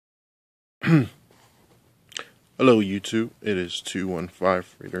Hello YouTube, it is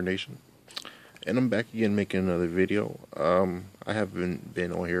 215 Raider Nation, and I'm back again making another video. I haven't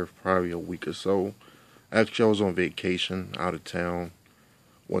been on here for probably a week or so. Actually, I was on vacation out of town.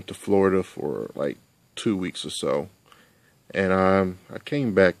 Went to Florida for like 2 weeks or so, and I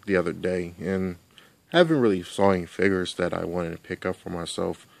came back the other day and haven't really saw any figures that I wanted to pick up for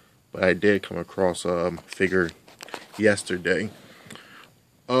myself, but I did come across a figure yesterday.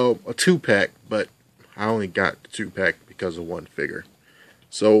 A 2-pack, but I only got the 2-pack because of one figure.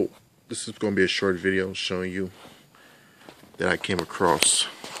 So this is going to be a short video showing you that I came across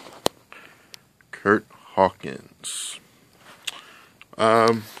Kurt Hawkins.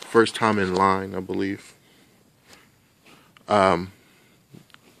 First time in line, I believe. So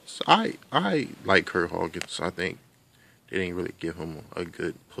I like Kurt Hawkins. I think they didn't really give him a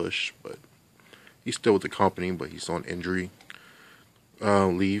good push, but he's still with the company, but he's on injury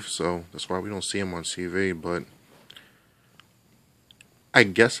leave, so that's why we don't see him on TV. But I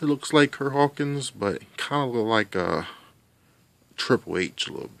guess it looks like Kurt Hawkins, but it kind of look like Triple H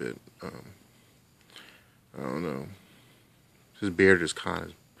a little bit. I don't know. His beard is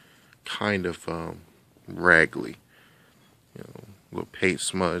kind of raggedy, you know, a little paint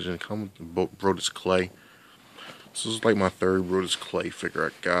smudge, and it comes with the Brodus Clay. This is like my third Brodus Clay figure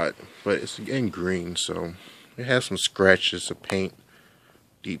I got, but it's in green, so it has some scratches of paint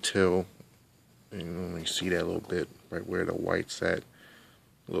detail. You know, you see that a little bit right where the white's at,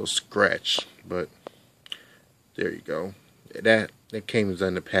 a little scratch, but there you go. That came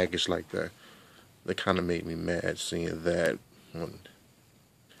in the package like that. That kind of made me mad seeing that one.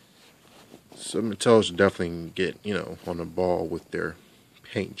 So Mattel should definitely get, you know, on the ball with their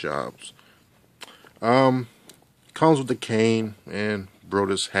paint jobs. Comes with the cane and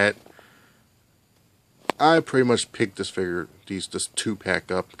Brodus hat. I pretty much picked this figure, this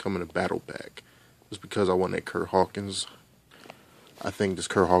 2-pack up, come in a battle pack, just because I wanted Kurt Hawkins. I think this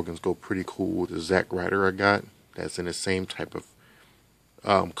Kurt Hawkins go pretty cool with the Zack Ryder I got. That's in the same type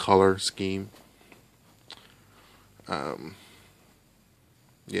of color scheme. Yeah,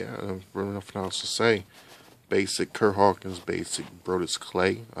 I don't really nothing else to say. Basic Kurt Hawkins, basic Brodus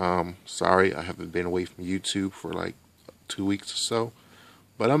Clay. Sorry, I haven't been away from YouTube for like 2 weeks or so,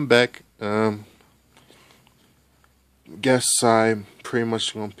 but I'm back. Guess I'm pretty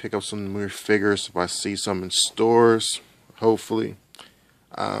much gonna pick up some more figures if I see some in stores, hopefully.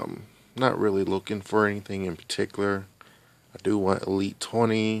 Not really looking for anything in particular. I do want Elite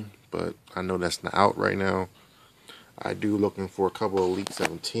 20, but I know that's not out right now. I do looking for a couple of Elite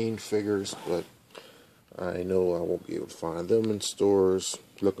 17 figures, but I know I won't be able to find them in stores.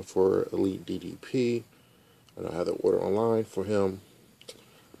 Looking for Elite DDP, and I have to order online for him.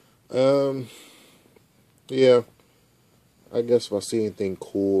 Yeah. I guess if I see anything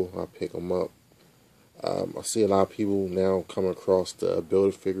cool, I'll pick them up. I see a lot of people now come across the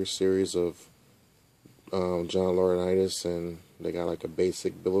Build-A-Figure series of John Laurinaitis, and they got like a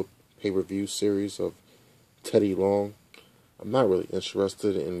basic Build pay-per-view series of Teddy Long. I'm not really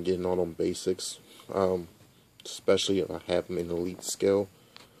interested in getting all them basics, especially if I have them in elite scale.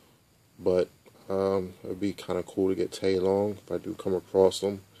 But it'd be kind of cool to get Teddy Long if I do come across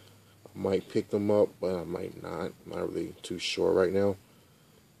them. I might pick them up, but I might not. I'm not really too sure right now.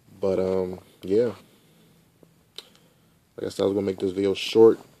 But, yeah. I guess I was going to make this video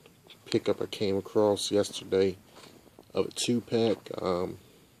short. Pickup I came across yesterday of a 2-pack.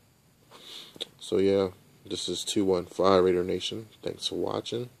 So, yeah. This is 215 Raider Nation. Thanks for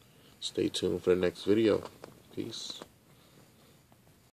watching. Stay tuned for the next video. Peace.